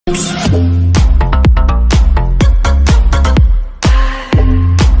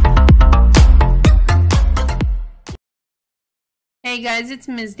Hey guys, it's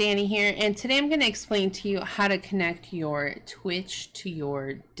Ms. Danny here, and today I'm going to explain to you how to connect your Twitch to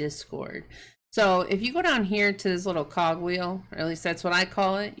your Discord. So if you go down here to this little cogwheel, or at least that's what I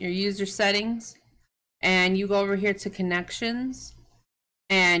call it, your user settings, and you go over here to connections,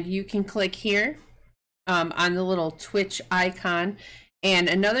 and you can click here on the little Twitch icon, and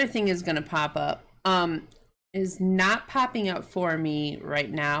another thing is going to pop up. Is not popping up for me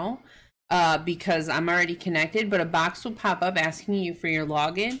right now. Because I'm already connected, but a box will pop up asking you for your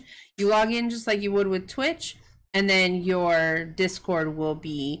login. You log in just like you would with Twitch, and then your Discord will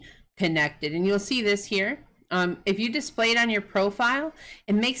be connected. And you'll see this here. If you display it on your profile,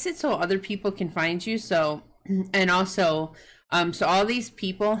 it makes it so other people can find you. So, and also, so all these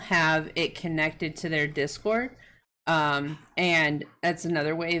people have it connected to their Discord. And that's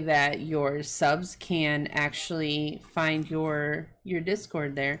another way that your subs can actually find your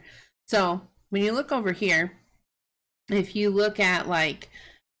Discord there. So when you look over here, if you look at like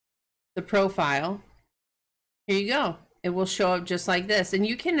the profile, here you go. It will show up just like this, and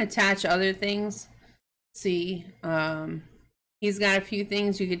you can attach other things. See, he's got a few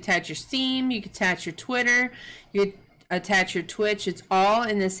things. You could attach your Steam, you could attach your Twitter, you could attach your Twitch. It's all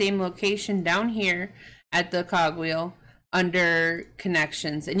in the same location down here at the cogwheel under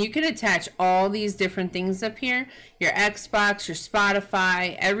connections, and you can attach all these different things up here, your Xbox, your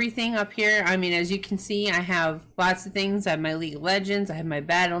Spotify, everything up here. I mean, as you can see, I have lots of things. I have my League of Legends, I have my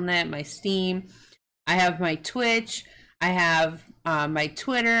Battle.net, my Steam, I have my Twitch, I have my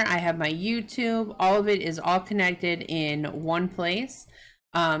Twitter, I have my YouTube. All of it is all connected in one place.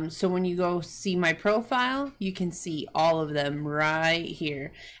 So when you go see my profile, you can see all of them right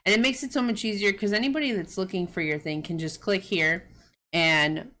here, and it makes it so much easier because anybody that's looking for your thing can just click here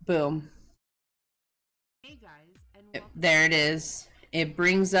and boom. Hey guys, and there it is. It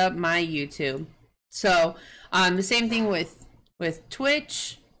brings up my YouTube. So the same thing with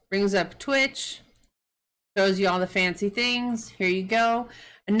Twitch, brings up Twitch, shows you all the fancy things. Here you go.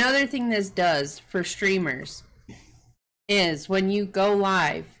 Another thing this does for streamers is when you go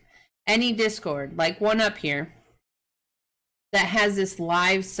live, any Discord, like one up here, that has this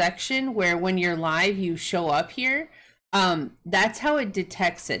live section where when you're live, you show up here. That's how it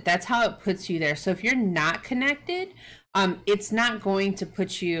detects it. That's how it puts you there. So if you're not connected, it's not going to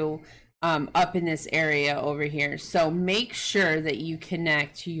put you up in this area over here. So make sure that you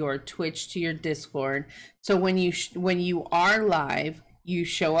connect your Twitch to your Discord. So when you are live, you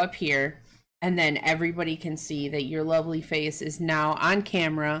show up here, and then everybody can see that your lovely face is now on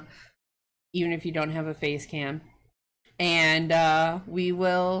camera, even if you don't have a face cam. And we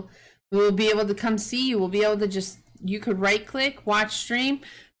will be able to come see you. We'll be able to you could right click, watch stream,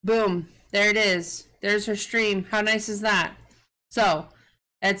 boom, there it is. There's her stream. How nice is that? So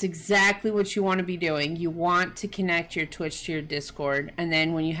that's exactly what you want to be doing. You want to connect your Twitch to your Discord, and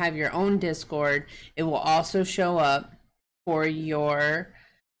then when you have your own Discord, it will also show up for your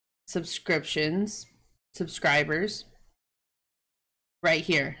subscribers right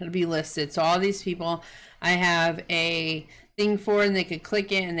here. It'll be listed. So all these people I have a thing for, and they could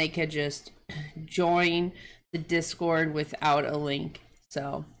click it and they could just join the Discord without a link.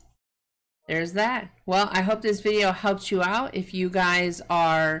 So there's that. Well, I hope this video helps you out. If you guys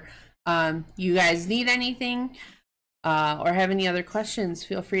are you guys need anything or have any other questions,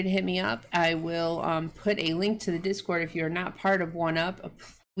 feel free to hit me up. I will put a link to the Discord if you're not part of One Up.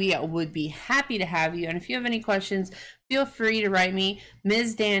 We would be happy to have you. And if you have any questions, feel free to write me.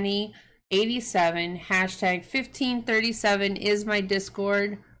 Ms. Danny 87 #1537 is my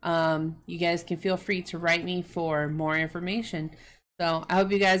Discord. You guys can feel free to write me for more information. So I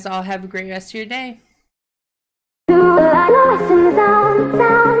hope you guys all have a great rest of your day.